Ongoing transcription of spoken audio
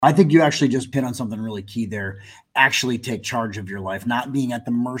I think you actually just hit on something really key there. Actually take charge of your life, not being at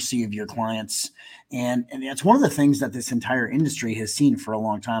the mercy of your clients. And it's one of the things that this entire industry has seen for a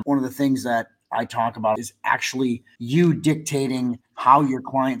long time. One of the things that I talk about is actually you dictating how your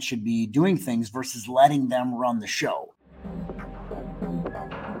client should be doing things versus letting them run the show.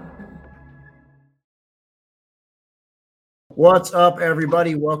 What's up,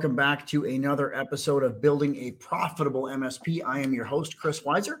 everybody? Welcome back to another episode of Building a Profitable MSP. I am your host, Chris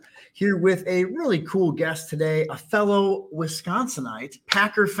Weiser, here with a really cool guest today, a fellow Wisconsinite,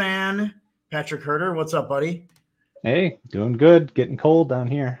 Packer fan, Patrick Hoerter. What's up, buddy? Hey, doing good. Getting cold down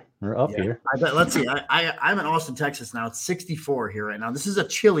here. We're up here. I bet. Let's see. I'm in Austin, Texas now. It's 64 here right now. This is a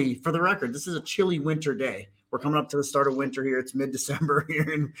chilly, for the record, this is a chilly winter day. We're coming up to the start of winter here. It's mid-December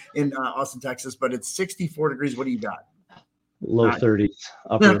here in Austin, Texas, but it's 64 degrees. What do you got? Low 30s.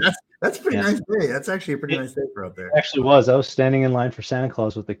 Upper. That's a pretty nice day. That's actually a pretty nice day for out there. It actually was. I was standing in line for Santa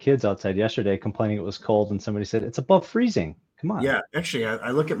Claus with the kids outside yesterday complaining it was cold, and somebody said, it's above freezing. Come on. Yeah, actually,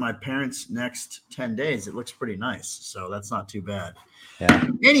 I look at my parents' next 10 days. It looks pretty nice, so that's not too bad. Yeah.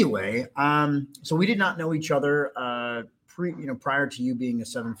 Anyway, so we did not know each other prior to you being a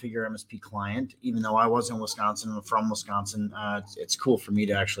seven-figure MSP client. Even though I was in Wisconsin, I'm from Wisconsin. It's cool for me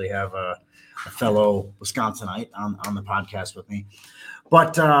to actually have a fellow Wisconsinite on the podcast with me.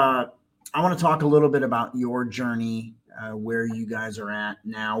 But I want to talk a little bit about your journey, where you guys are at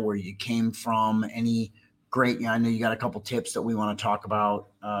now, where you came from, any great, I know you got a couple tips that we want to talk about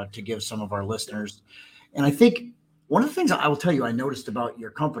to give some of our listeners. And I think one of the things I will tell you, I noticed about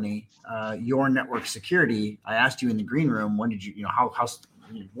your company, your network security, I asked you in the green room, when did you how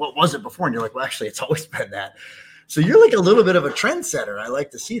what was it before? And you're like, well, actually, it's always been that. So you're like a little bit of a trendsetter. I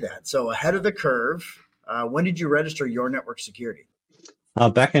like to see that. So ahead of the curve, when did you register your network security?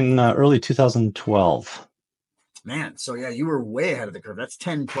 Back in early 2012. Man, so yeah, you were way ahead of the curve. That's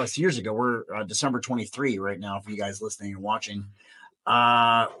 10 plus years ago. We're December 23 right now for you guys listening and watching.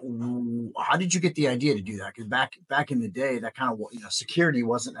 How did you get the idea to do that? Because back in the day, that kind of security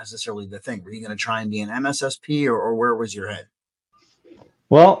wasn't necessarily the thing. Were you going to try and be an MSSP, or where was your head?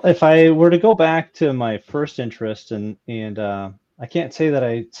 Well, if I were to go back to my first interest, and I can't say that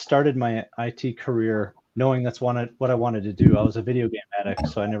I started my IT career knowing that's what I wanted to do. I was a video game addict,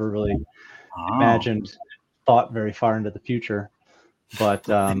 so I never really thought very far into the future. But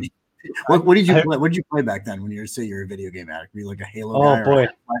what did you play? What did you play back then when you were a video game addict? Were you like a Halo guy? Oh boy,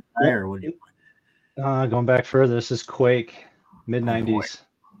 or what did you play? Going back further, this is Quake, mid-90s.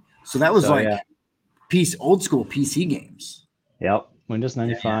 So that was old school PC games. Yep, Windows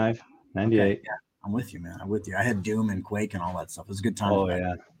 95, 98. Okay. Yeah, I'm with you, man. I'm with you. I had Doom and Quake and all that stuff. It was a good time. Oh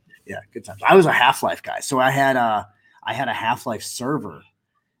yeah. Yeah, good times. I was a Half-Life guy, so I had a Half-Life server.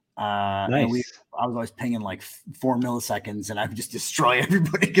 Nice. And I was always pinging like 4 milliseconds, and I would just destroy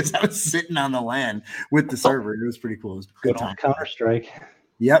everybody because I was sitting on the LAN with the server. It was pretty cool. It was good time. Counter-Strike.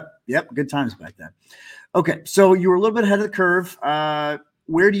 Yep. Good times back then. Okay, so you were a little bit ahead of the curve.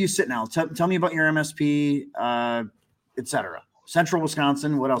 Where do you sit now? Tell me about your MSP, etc. Central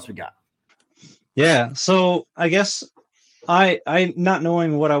Wisconsin. What else we got? Yeah, so I guess I not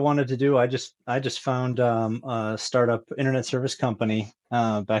knowing what I wanted to do, I just found a startup internet service company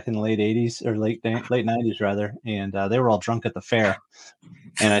back in the late 80s or late 90s rather, and they were all drunk at the fair.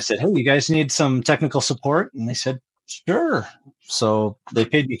 And I said, "Hey, you guys need some technical support?" And they said, "Sure." So they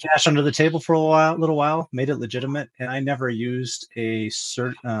paid me cash under the table for a little while, made it legitimate, and I never used a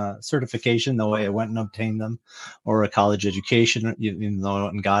certification, though I went and obtained them, or a college education, even though I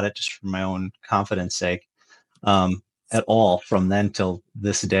went and got it just for my own confidence sake. At all from then till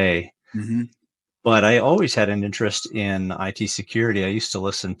this day. Mm-hmm. But I always had an interest in IT security. I used to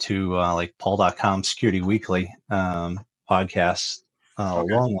listen to like Paul.com Security Weekly podcasts a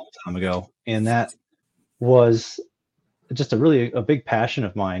long time ago. And that was just a big passion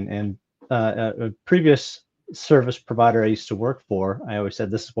of mine. And a previous service provider I used to work for, I always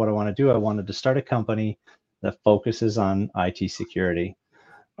said, this is what I want to do. I wanted to start a company that focuses on IT security.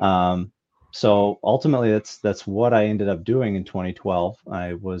 So ultimately, that's what I ended up doing in 2012.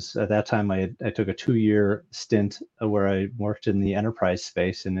 I was at that time I took a 2-year stint where I worked in the enterprise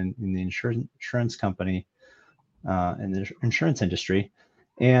space and in the insurance company, in the insurance industry,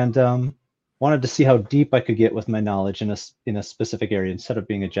 and wanted to see how deep I could get with my knowledge in a specific area instead of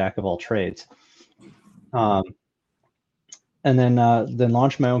being a jack of all trades. And then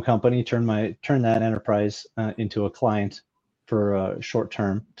launched my own company, turn that enterprise into a client for a short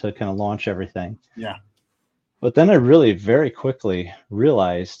term to kind of launch everything. Yeah. But then I really very quickly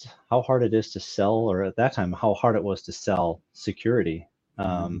realized how hard it is to sell, or at that time, how hard it was to sell security.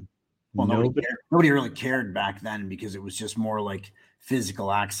 Well, nobody really cared back then because it was just more like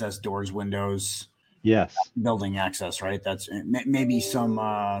physical access, doors, windows, Yes. building access, right? That's maybe some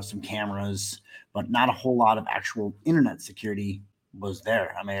cameras, but not a whole lot of actual internet security was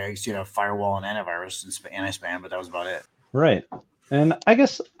there. I mean, I used to have firewall and antivirus and anti-spam, but that was about it. Right. And I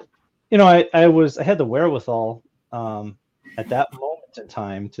guess, I had the wherewithal at that moment in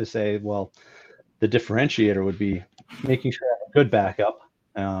time to say, well, the differentiator would be making sure I have a good backup,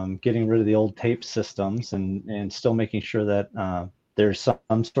 getting rid of the old tape systems, and still making sure that there's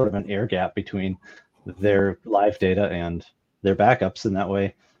some sort of an air gap between their live data and their backups. And that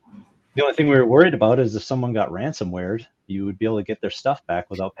way, the only thing we were worried about is if someone got ransomware, you would be able to get their stuff back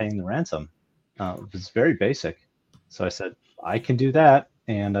without paying the ransom. It was very basic. So I said, I can do that,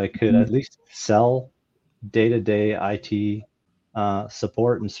 and I could at least sell day-to-day IT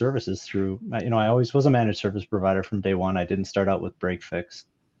support and services through. I always was a managed service provider from day one. I didn't start out with break fix.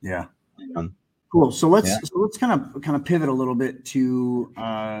 Yeah. Cool. So let's kind of pivot a little bit to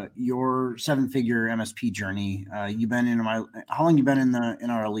your 7-figure MSP journey. You've been how long you been in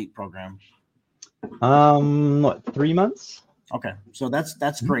our elite program? 3 months. Okay, so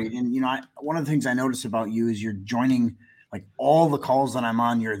that's great. And one of the things I notice about you is you're joining like all the calls that I'm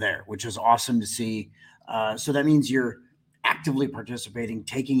on. You're there, which is awesome to see. So that means you're actively participating,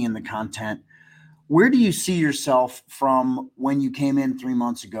 taking in the content. Where do you see yourself from when you came in 3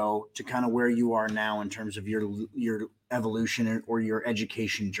 months ago to kind of where you are now in terms of your evolution or your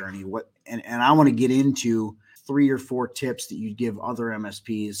education journey? And I want to get into 3 or 4 tips that you'd give other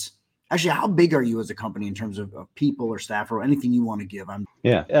MSPs. Actually, how big are you as a company in terms of people or staff or anything you want to give?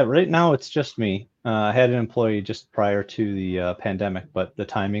 Yeah, right now it's just me. I had an employee just prior to the pandemic, but the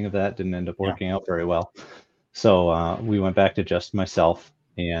timing of that didn't end up working out very well. So we went back to just myself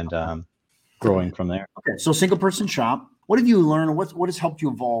and growing from there. Okay, so single person shop. What have you learned? What has helped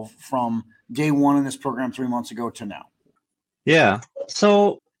you evolve from day one in this program 3 months ago to now? Yeah.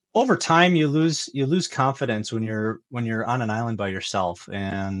 So over time, you lose confidence when you're on an island by yourself.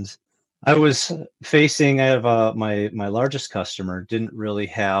 And I was facing. I have my largest customer didn't really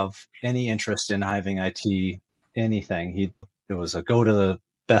have any interest in having IT anything. It was a go to the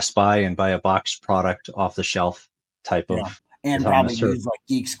Best Buy and buy a boxed product off the shelf type of. And probably use like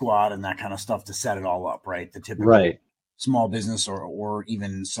Geek Squad and that kind of stuff to set it all up, right? The typical small business or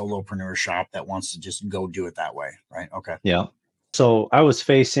even solopreneur shop that wants to just go do it that way, right? Okay. Yeah. So I was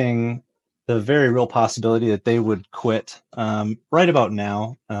facing the very real possibility that they would quit right about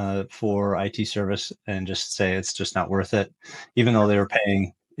now for IT service and just say it's just not worth it, even though they were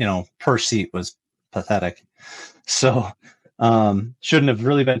paying, per seat was pathetic. So shouldn't have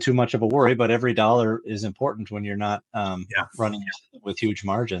really been too much of a worry, but every dollar is important when you're not running with huge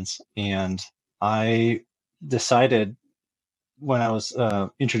margins. And I decided when I was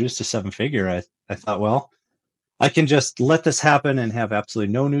introduced to 7-figure, I thought, well, I can just let this happen and have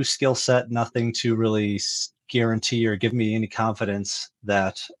absolutely no new skill set, nothing to really guarantee or give me any confidence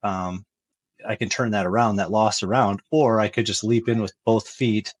that I can turn that around, that loss around, or I could just leap in with both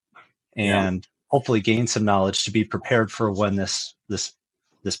feet and hopefully gain some knowledge to be prepared for when this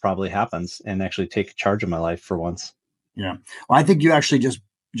probably happens and actually take charge of my life for once. Yeah. Well, I think you actually just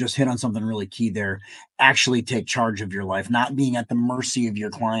hit on something really key there. Actually take charge of your life, not being at the mercy of your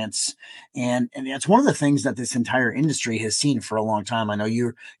clients. And that's one of the things that this entire industry has seen for a long time. I know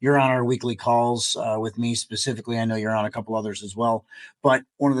you're on our weekly calls with me specifically. I know you're on a couple others as well. But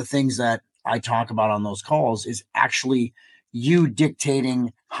one of the things that I talk about on those calls is actually you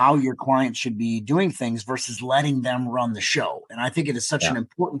dictating how your client should be doing things versus letting them run the show. And I think it is such an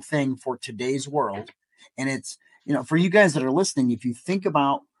important thing for today's world. And it's, for you guys that are listening, if you think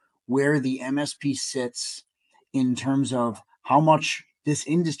about where the MSP sits in terms of how much this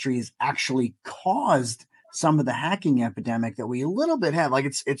industry has actually caused some of the hacking epidemic that we a little bit have, like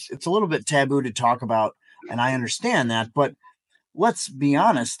it's a little bit taboo to talk about. And I understand that, but let's be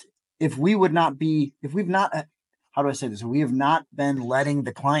honest, if we have not been letting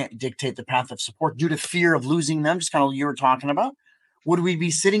the client dictate the path of support due to fear of losing them, just kind of what you were talking about, would we be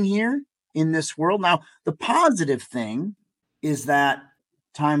sitting here in this world? Now, the positive thing is that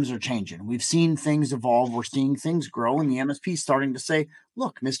times are changing. We've seen things evolve. We're seeing things grow, and the MSP is starting to say,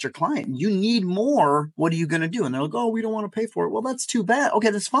 look, Mr. Client, you need more. What are you going to do? And they're like, oh, we don't want to pay for it. Well, that's too bad. Okay,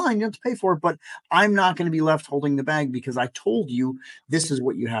 that's fine. You have to pay for it, but I'm not going to be left holding the bag because I told you this is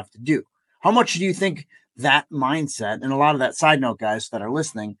what you have to do. How much do you think that mindset, and a lot of that, side note, guys that are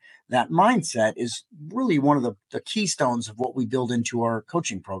listening, that mindset is really one of the keystones of what we build into our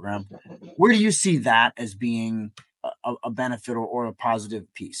coaching program. Where do you see that as being a benefit or a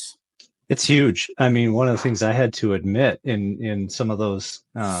positive piece? It's huge. I mean, one of the things I had to admit in some of those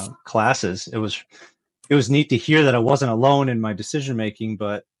classes, it was neat to hear that I wasn't alone in my decision making.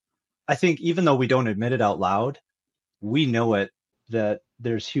 But I think even though we don't admit it out loud, we know it, that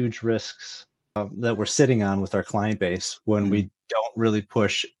there's huge risks that we're sitting on with our client base when we don't really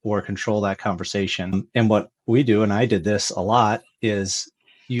push or control that conversation. And what we do, and I did this a lot, is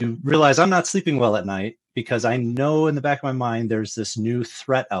you realize I'm not sleeping well at night because I know in the back of my mind there's this new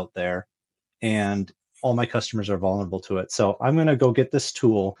threat out there and all my customers are vulnerable to it. So I'm going to go get this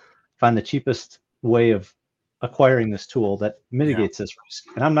tool, find the cheapest way of acquiring this tool that mitigates this risk.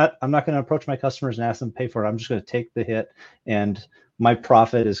 And I'm not going to approach my customers and ask them to pay for it. I'm just going to take the hit, and my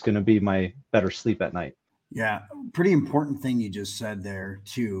profit is going to be my better sleep at night. Yeah, pretty important thing you just said there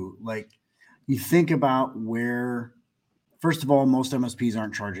too. Like, you think about where, first of all, most MSPs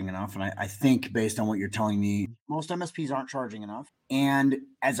aren't charging enough. And I think based on what you're telling me, most MSPs aren't charging enough. And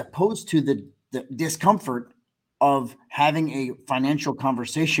as opposed to the discomfort of having a financial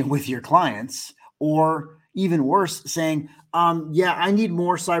conversation with your clients, or even worse, saying, yeah, I need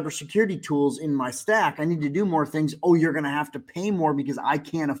more cybersecurity tools in my stack. I need to do more things. Oh, you're going to have to pay more because I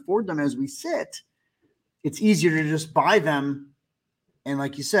can't afford them as we sit. It's easier to just buy them and,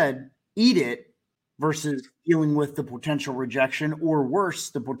 like you said, eat it versus dealing with the potential rejection, or worse,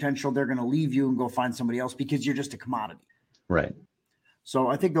 the potential they're going to leave you and go find somebody else because you're just a commodity. Right. So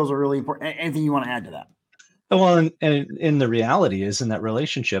I think those are really important. Anything you want to add to that? Well, and in the reality is, in that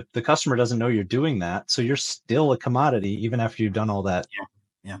relationship, the customer doesn't know you're doing that. So you're still a commodity even after you've done all that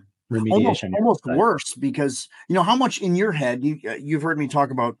remediation. Almost worse, because how much in your head, you've heard me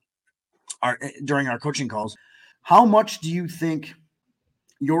talk about during our coaching calls, how much do you think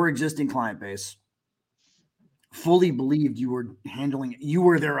your existing client base fully believed you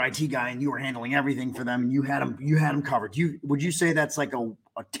were their IT guy and you were handling everything for them and you had them covered? Would you say that's like a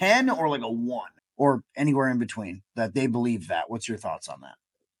 10 or like a 1 or anywhere in between, that they believe that? What's your thoughts on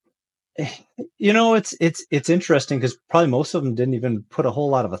that? It's interesting because probably most of them didn't even put a whole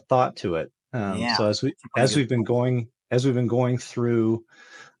lot of a thought to it. So as we've been going through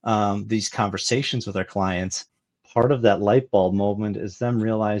these conversations with our clients, part of that light bulb moment is them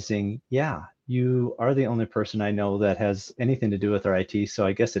realizing, yeah, you are the only person I know that has anything to do with our IT. So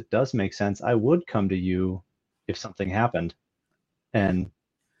I guess it does make sense. I would come to you if something happened. And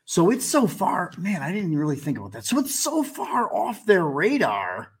so it's so far, man, I didn't really think about that. So it's so far off their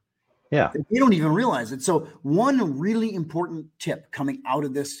radar. Yeah. They don't even realize it. So one really important tip coming out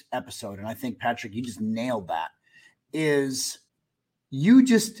of this episode, and I think, Patrick, you just nailed that, is you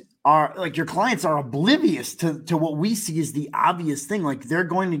just are like, your clients are oblivious to what we see as the obvious thing. Like, they're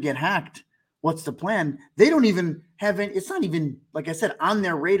going to get hacked. What's the plan? They don't even have it. It's not even, like I said, on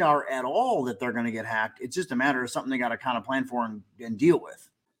their radar at all that they're going to get hacked. It's just a matter of something they got to kind of plan for and deal with.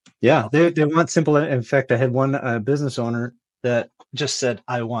 Yeah. They want simple. In fact, I had one business owner that just said,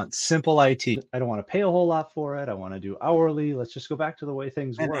 I want simple IT. I don't want to pay a whole lot for it. I want to do hourly. Let's just go back to the way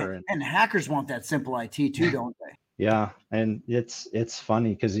things were. And hackers want that simple IT too, don't they? Yeah. And it's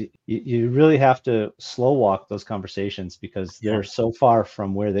funny because you really have to slow walk those conversations because they're so far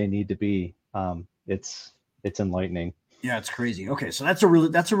from where they need to be. It's enlightening. Yeah, it's crazy. Okay, so that's a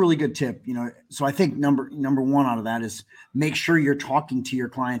really good tip. So I think number one out of that is make sure you're talking to your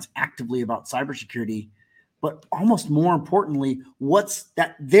clients actively about cybersecurity, but almost more importantly, what's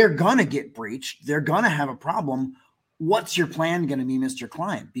that they're gonna get breached, they're gonna have a problem. What's your plan gonna be, Mr.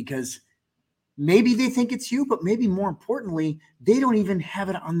 Client? Because maybe they think it's you, but maybe more importantly, they don't even have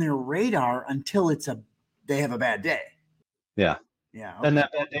it on their radar until they have a bad day. Yeah. Yeah. Okay. And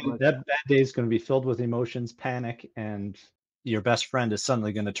that bad day is going to be filled with emotions, panic, and your best friend is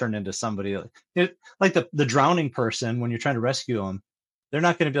suddenly going to turn into somebody like the drowning person when you're trying to rescue them. They're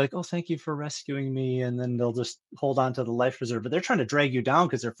not going to be like, oh, thank you for rescuing me. And then they'll just hold on to the life preserver. They're trying to drag you down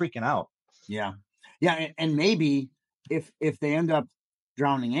because they're freaking out. Yeah. Yeah. And maybe if they end up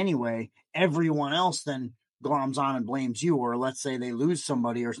drowning anyway, everyone else then gloms on and blames you. Or let's say they lose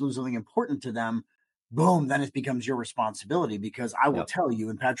somebody or lose something important to them. Boom, then it becomes your responsibility, because I will tell you,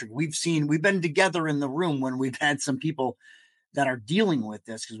 and Patrick, we've been together in the room when we've had some people that are dealing with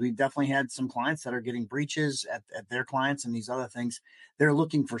this, because we've definitely had some clients that are getting breaches at their clients and these other things. They're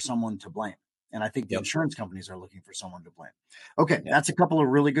looking for someone to blame. And I think the insurance companies are looking for someone to blame. Okay, that's a couple of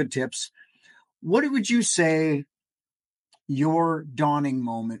really good tips. What would you say your dawning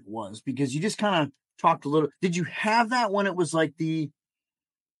moment was? Because you just kind of talked a little. Did you have that when it was like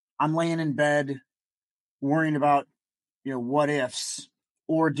I'm laying in bed worrying about, what ifs,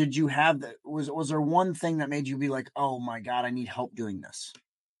 or did you have that? Was there one thing that made you be like, oh my God, I need help doing this?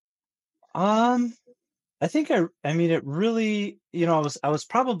 I think I mean, it really, I was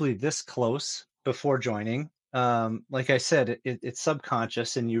probably this close before joining. like I said, it's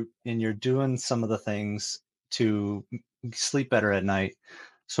subconscious, and you're doing some of the things to sleep better at night.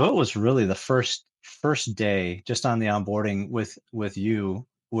 So it was really the first day just on the onboarding with you,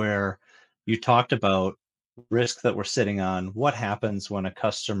 where you talked about risk that we're sitting on. What happens when a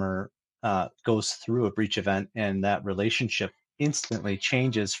customer goes through a breach event, and that relationship instantly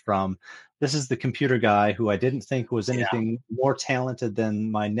changes from, this is the computer guy who I didn't think was Yeah. anything more talented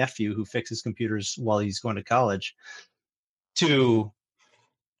than my nephew who fixes computers while he's going to college, to,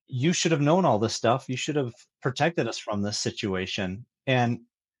 you should have known all this stuff. You should have protected us from this situation. And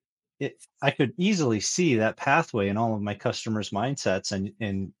I could easily see that pathway in all of my customers' mindsets,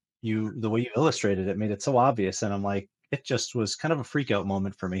 and the way you illustrated it made it so obvious. And I'm like, it just was kind of a freak out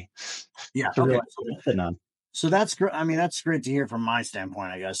moment for me Yeah. to Okay. realize what I'm sitting on. So that's great. I mean, that's great to hear from my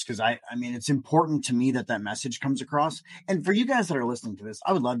standpoint, I guess, because I mean, it's important to me that that message comes across. And for you guys that are listening to this,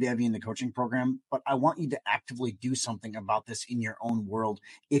 I would love to have you in the coaching program, but I want you to actively do something about this in your own world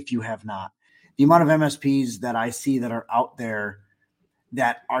if you have not. The amount of MSPs that I see that are out there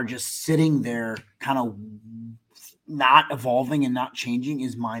that are just sitting there kind of not evolving and not changing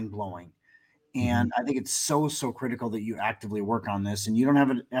is mind blowing. And I think it's so critical that you actively work on this. And you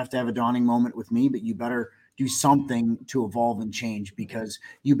don't have to have a dawning moment with me, but you better do something to evolve and change, because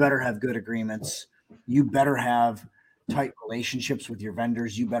you better have good agreements. You better have tight relationships with your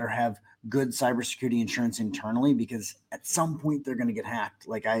vendors. You better have good cybersecurity insurance internally, because at some point they're going to get hacked.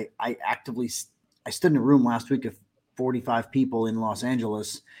 Like I stood in a room last week of 45 people in Los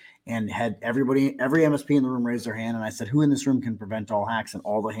Angeles and had every MSP in the room raise their hand. And I said, who in this room can prevent all hacks? And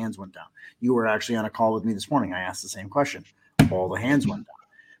all the hands went down. You were actually on a call with me this morning. I asked the same question. All the hands went down,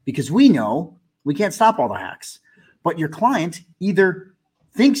 because we know we can't stop all the hacks, but your client either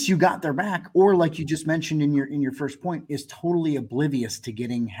thinks you got their back, or like you just mentioned in your first point, is totally oblivious to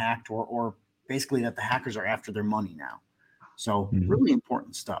getting hacked, or basically that the hackers are after their money now. So really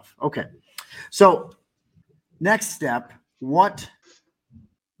important stuff. Okay. So next step, what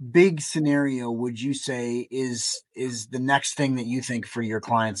big scenario would you say is the next thing that you think for your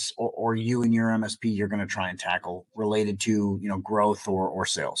clients, or you and your MSP you're going to try and tackle related to, growth or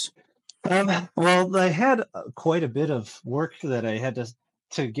sales? Well, I had quite a bit of work that I had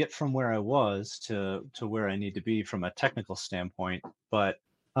to get from where I was to where I need to be from a technical standpoint, but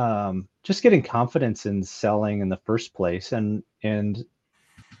just getting confidence in selling in the first place. And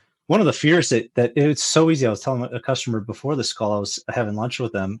one of the fears that it's so easy. I was telling a customer before this call, I was having lunch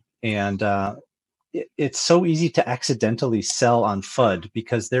with them, and it's so easy to accidentally sell on FUD,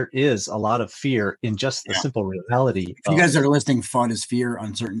 because there is a lot of fear in just the simple reality. If you guys that are listening, FUD is fear,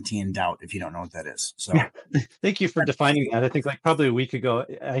 uncertainty, and doubt, if you don't know what that is. So thank you for defining that. I think like probably a week ago,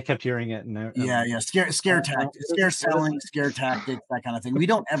 I kept hearing it. And scare tactics, scare selling, scare tactics, that kind of thing. We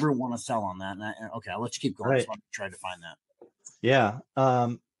don't ever want to sell on that. Okay, I'll let you keep going. I just want to try to find that. Yeah.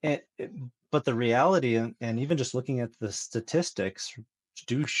 But the reality, and even just looking at the statistics,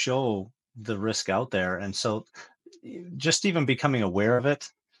 do show the risk out there. And so just even becoming aware of it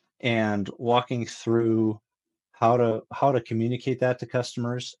and walking through how to communicate that to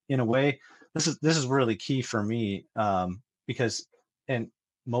customers in a way, this is really key for me, because, and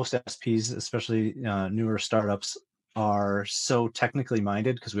most SPs, especially newer startups, are so technically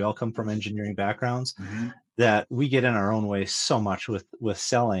minded, because we all come from engineering backgrounds, that we get in our own way so much with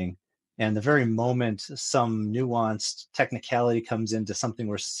selling. And the very moment some nuanced technicality comes into something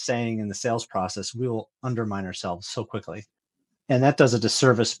we're saying in the sales process, we will undermine ourselves so quickly. And that does a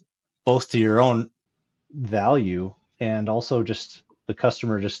disservice both to your own value, and also just the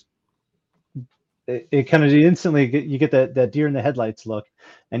customer. Just it kind of instantly you get that deer in the headlights look,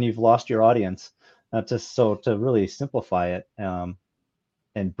 and you've lost your audience. To really simplify it,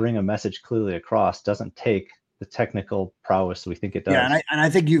 and bring a message clearly across, doesn't take the technical prowess we think it does. Yeah, and I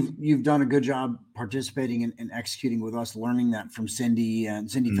think you've done a good job participating and executing with us, learning that from Cindy. And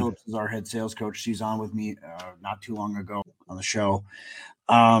Cindy Phillips is our head sales coach. She's on with me not too long ago on the show.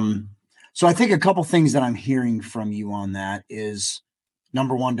 So I think a couple things that I'm hearing from you on that is,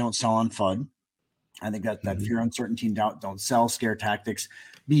 number one, don't sell on FUD. I think that fear, uncertainty, and doubt, don't sell, scare tactics.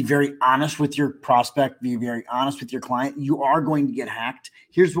 Be very honest with your prospect. Be very honest with your client. You are going to get hacked.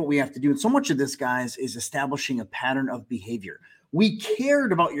 Here's what we have to do. And so much of this, guys, is establishing a pattern of behavior. We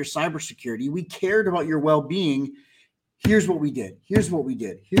cared about your cybersecurity. We cared about your well-being. Here's what we did. Here's what we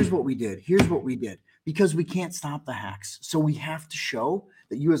did. Here's what we did. Here's what we did. Because we can't stop the hacks. So we have to show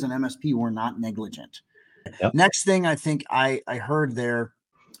that you as an MSP were not negligent. Yep. Next thing I think I heard there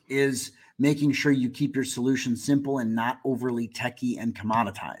is making sure you keep your solution simple and not overly techy and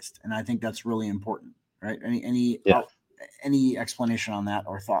commoditized. And I think that's really important, right? Any explanation on that,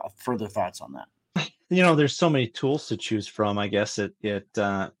 or further thoughts on that? there's so many tools to choose from. I guess it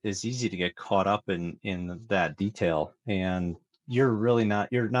is easy to get caught up in that detail, and you're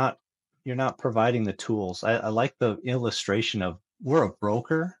not providing the tools. I like the illustration of we're a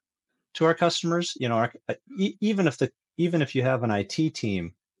broker to our customers. Even if you have an IT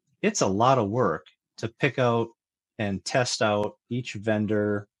team, it's a lot of work to pick out and test out each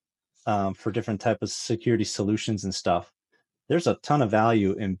vendor for different type of security solutions and stuff. There's a ton of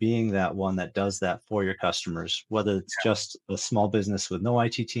value in being that one that does that for your customers, whether it's just a small business with no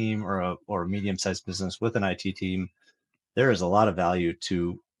IT team or a medium-sized business with an IT team. There is a lot of value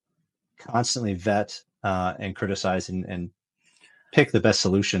to constantly vet and criticize and pick the best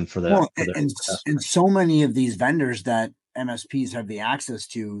solution for the Well, for the customer. and so many of these vendors that MSPs have the access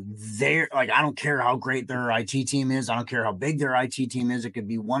to, they're like, I don't care how great their IT team is. I don't care how big their IT team is. It could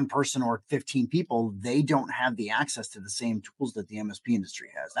be one person or 15 people. They don't have the access to the same tools that the MSP industry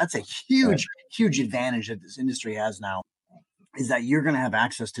has. That's a Right. huge advantage that this industry has now, is that you're going to have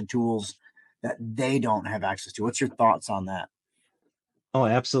access to tools that they don't have access to. What's your thoughts on that? Oh,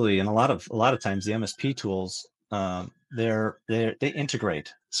 absolutely. And a lot of times the MSP tools, they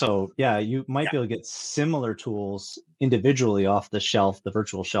integrate. So yeah, you might Yeah. be able to get similar tools individually off the shelf, the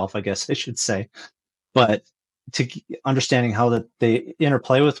virtual shelf, I guess I should say. But understanding how that they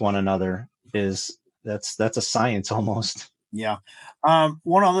interplay with one another is that's a science almost. Yeah.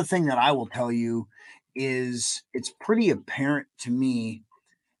 One other thing that I will tell you is it's pretty apparent to me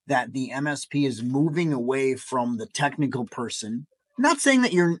that the MSP is moving away from the technical person. Not saying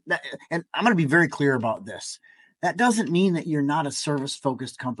that and I'm going to be very clear about this. That doesn't mean that you're not a service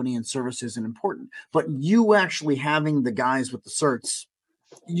focused company and service isn't important, but you actually having the guys with the certs,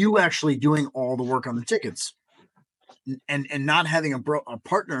 you actually doing all the work on the tickets and not having a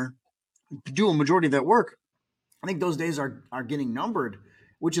partner do a majority of that work. I think those days are getting numbered,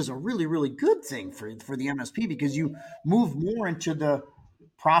 which is a really good thing for the MSP, because you move more into the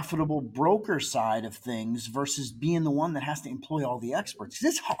profitable broker side of things versus being the one that has to employ all the experts. 'Cause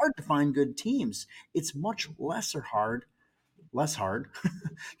it's hard to find good teams. It's less hard,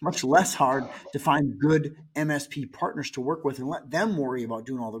 much less hard to find good MSP partners to work with and let them worry about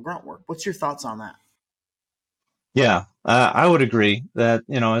doing all the grunt work. What's your thoughts on that? Yeah, I would agree that,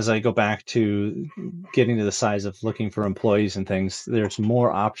 as I go back to getting to the size of looking for employees and things, there's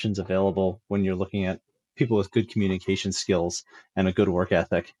more options available when you're looking at people with good communication skills and a good work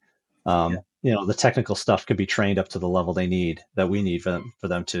ethic. The technical stuff can be trained up to the level that we need for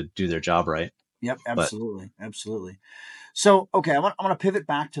them to do their job right. Yep, But absolutely. So, okay, I want to pivot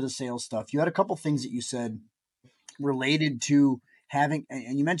back to the sales stuff. You had a couple things that you said related to having,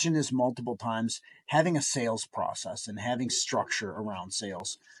 and you mentioned this multiple times, having a sales process and having structure around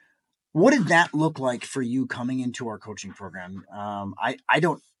sales. What did that look like for you coming into our coaching program? I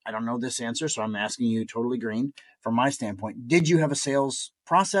don't know this answer, so I'm asking you totally green from my standpoint. Did you have a sales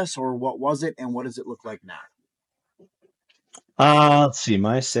process, or what was it, and what does it look like now? let's see,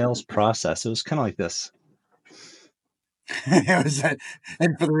 my sales process, it was kind of like this. It was,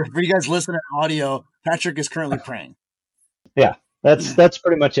 and for you guys listening to audio, Patrick is currently praying. Yeah, that's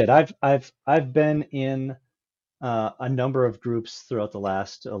pretty much it. I've been in a number of groups throughout the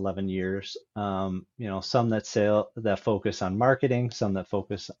last 11 years. Some that focus on marketing, some that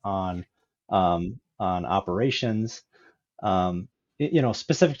focus on operations.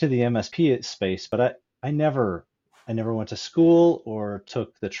 Specific to the MSP space. But I never went to school or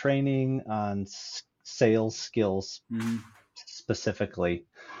took the training on sales skills Mhm. specifically.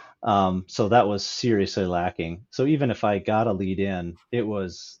 So that was seriously lacking. So even if I got a lead in, it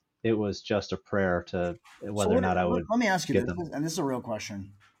was just a prayer to So whether or not I would let me ask you get this, them. and this is a real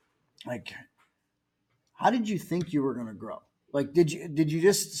question. Like, how did you think you were going to grow? Like, did you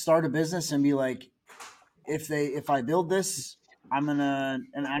just start a business and be like, if I build this, I'm gonna,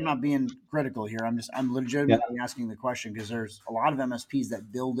 and I'm not being critical here. I'm Yeah. legitimately asking the question because there's a lot of MSPs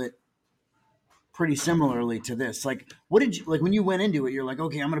that build it pretty similarly to this. Like, what did you like when you went into it? You're like,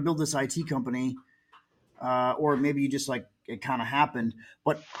 okay, I'm gonna build this IT company, or maybe you just like it kind of happened.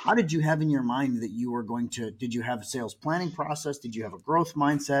 But how did you have in your mind that you were going to? Did you have a sales planning process? Did you have a growth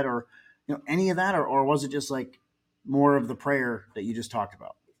mindset, or any of that, or was it just like more of the prayer that you just talked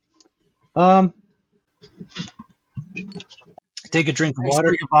about? Um, take a drink of Nice water.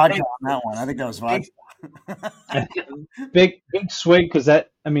 swig of vodka on that one. I think that was Big, vodka. big swig, because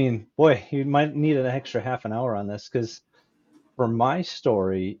boy, you might need an extra half an hour on this, because for my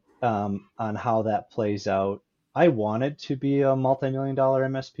story, on how that plays out, I wanted to be a multi-million dollar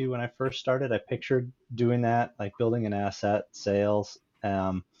MSP when I first started. I pictured doing that, like building an asset, sales,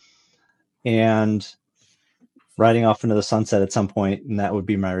 and riding off into the sunset at some point, and that would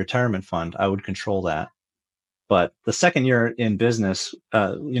be my retirement fund. I would control that. But the second year in business,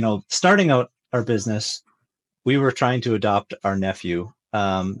 starting out our business, we were trying to adopt our nephew,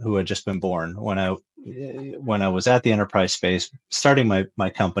 who had just been born when I was at the enterprise space, starting my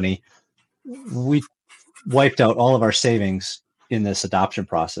company. We wiped out all of our savings in this adoption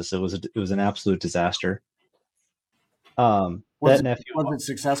process. It was an absolute disaster. Was That it nephew, was it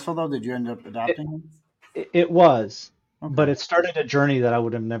successful though? Did you end up it, adopting him? it was, Okay. but it started a journey that I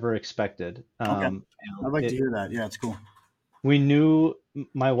would have never expected. Okay. I'd like to It, hear that. Yeah, it's cool. we knew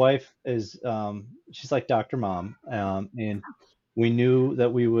my wife is she's like Dr. Mom, and we knew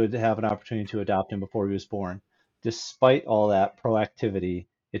that we would have an opportunity to adopt him before he was born. Despite all that proactivity,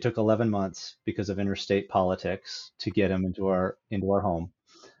 it took 11 months because of interstate politics to get him into our home.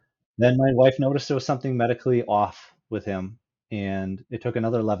 Then my wife noticed there was something medically off with him, and it took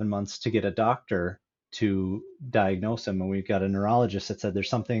another 11 months to get a doctor to diagnose him. And we got a neurologist that said there's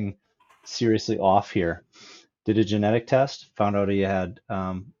something seriously off here. Did a genetic test, found out he had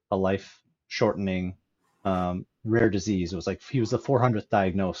a life-shortening rare disease. It was like he was the 400th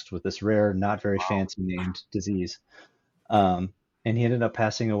diagnosed with this rare, not very fancy named disease. Um, and he ended up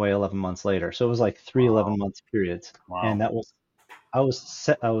passing away 11 months later. So it was like three Wow. 11-month periods. Wow. And that was I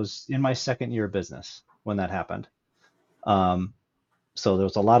was in my second year of business when that happened. Um, so there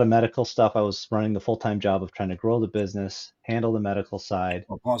was a lot of medical stuff. I was running the full-time job of trying to grow the business, handle the medical side.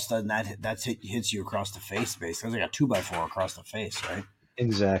 Well, plus hits you across the face, basically. It's like a 2x4 across the face, right?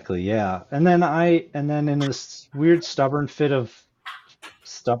 Exactly, yeah. And then in this weird stubborn fit of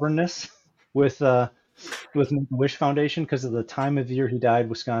stubbornness with Make-A-Wish Foundation, because of the time of year he died,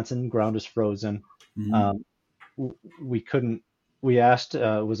 Wisconsin ground is frozen. Mm-hmm. Um, we couldn't. We asked.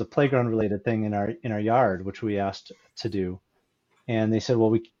 It was a playground related thing in our yard, which we asked to do, and they said, "Well,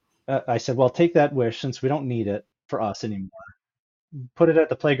 we." I said, "Well, take that wish since we don't need it for us anymore. Put it at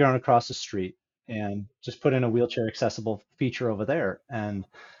the playground across the street, and just put in a wheelchair accessible feature over there." And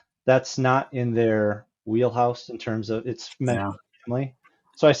that's not in their wheelhouse in terms of it's meant Yeah. for the family.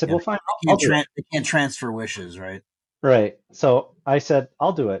 So I said, Yeah. "Well, fine, I'll do it." They can't transfer wishes, right? Right. So I said,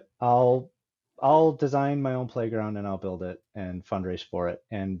 "I'll do it. I'll design my own playground and I'll build it and fundraise for it."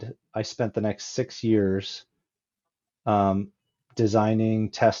 And I spent the next 6 years um, designing,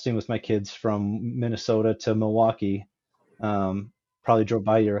 testing with my kids from Minnesota to Milwaukee. Probably drove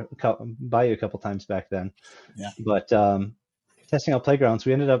by you a couple times back then, Yeah. but testing out playgrounds.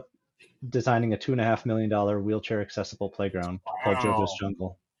 We ended up designing a $2.5 million wheelchair accessible playground called JoJo's Wow.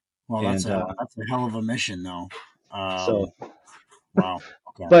 Jungle. Well, And that's a hell of a mission, though. so, Wow.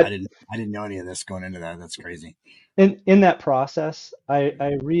 Okay. but I didn't know any of this going into that. That's crazy. in that process,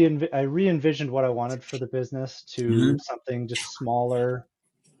 I re-envisioned what I wanted for the business Mm-hmm. to something just smaller,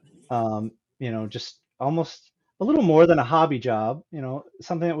 just almost a little more than a hobby job,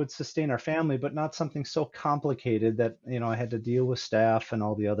 something that would sustain our family, but not something so complicated that, I had to deal with staff and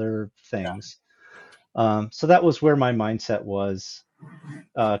all the other Yeah. things. So that was where my mindset was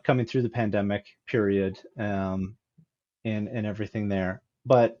coming through the pandemic period, and everything there.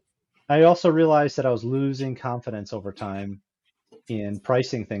 But I also realized that I was losing confidence over time in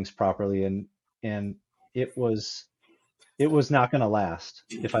pricing things properly, and it was it was not going to last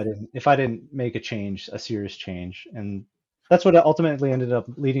if I didn't make a serious change. And that's what ultimately ended up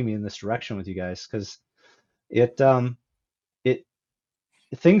leading me in this direction with you guys, because it it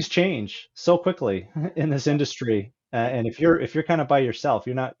things change so quickly in this industry, and if you're kind of by yourself,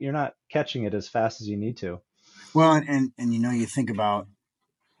 you're not catching it as fast as you need to. Well, and you think about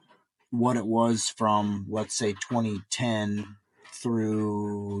what it was from, let's say, 2010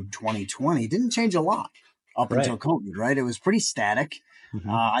 through 2020. It didn't change a lot up Right. until COVID, right? It was pretty static. Hmm.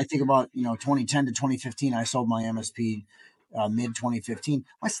 I think about 2010 to 2015. I sold my MSP mid 2015.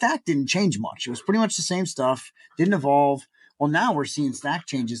 My stack didn't change much. It was pretty much the same stuff. Didn't evolve. Well, now we're seeing stack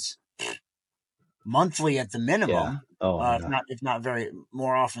changes monthly at the Yeah. minimum. Oh yeah. If not very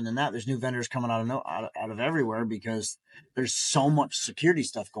more often than that. There's new vendors coming out of everywhere because there's so much security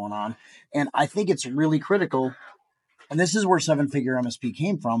stuff going on, and I think it's really critical. And this is where seven figure MSP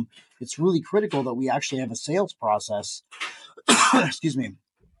came from. It's really critical that we actually have a sales process, excuse me,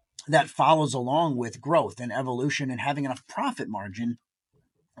 that follows along with growth and evolution and having enough profit margin.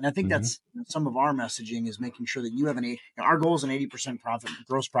 And I think Hmm. that's some of our messaging is making sure that you have our goal is an 80%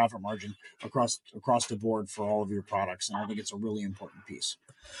 gross profit margin across the board for all of your products. And I think it's a really important piece.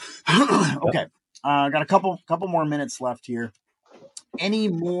 Yep. Okay. Got a couple more minutes left here. Any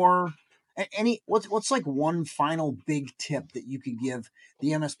more what's like one final big tip that you could give the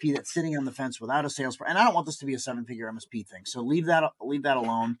MSP that's sitting on the fence without a sales and I don't want this to be a seven figure MSP thing. So leave that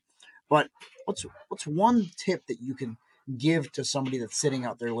alone. But what's one tip that you can give to somebody that's sitting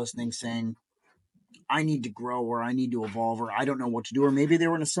out there listening, saying, I need to grow, or I need to evolve, or I don't know what to do, or maybe they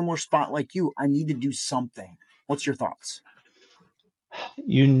were in a similar spot like you. I need to do something. What's your thoughts?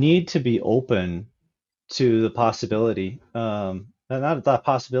 You need to be open to the possibility, not the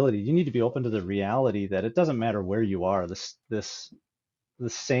possibility. You need to be open to the reality that it doesn't matter where you are. The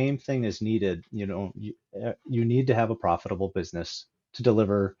same thing is needed. You need to have a profitable business to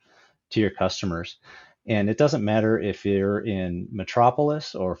deliver to your customers. And it doesn't matter if you're in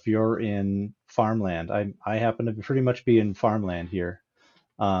metropolis or if you're in farmland. I happen to pretty much be in farmland here.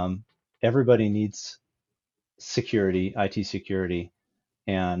 Um, Everybody needs security, IT security,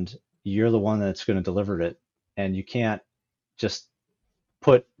 and you're the one that's going to deliver it. And you can't just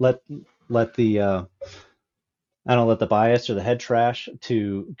put let the I don't know, let the bias or the head trash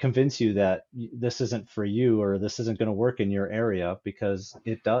to convince you that this isn't for you or this isn't going to work in your area, because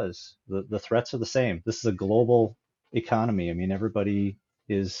it does. The threats are the same. This is a global economy. I mean, everybody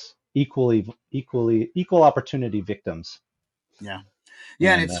is equal opportunity victims. Yeah.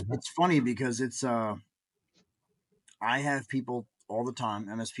 Yeah, and And it's funny because I have people all the time,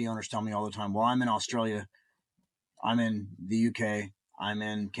 MSP owners tell me all the time, well, I'm in Australia, I'm in the UK, I'm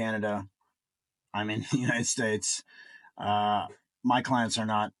in Canada, I'm in the United States. Uh, my clients are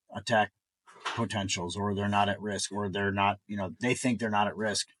not attack potentials, or they're not at risk, or they're not, they think they're not at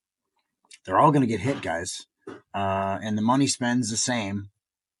risk. They're all going to get hit, guys. And the money spends the same.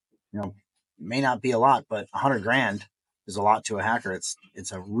 May not be a lot, but 100 grand is a lot to a hacker.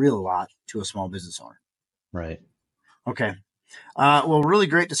 It's a real lot to a small business owner. right. Okay. Well, really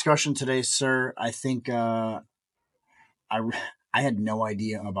great discussion today, sir. I think I I had no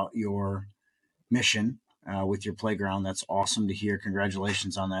idea about your mission with your playground. That's awesome to hear.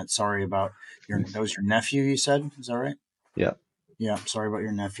 Congratulations on that. Sorry about Thanks. that was your nephew, you said. Is that right? Yeah. Yeah. Sorry about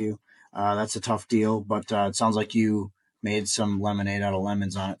your nephew. That's a tough deal, but it sounds like you made some lemonade out of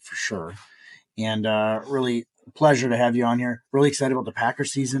lemons on it for sure. And really pleasure to have you on here. Really excited about the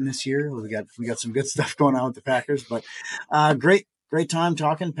Packers season this year. We got some good stuff going on with the Packers, but great time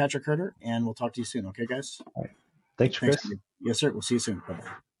talking, Patrick Hoerter, and we'll talk to you soon. Okay, guys. All right. Thanks, Thanks. Chris. Yes, sir. We'll see you soon. Bye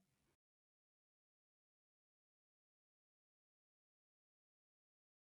bye.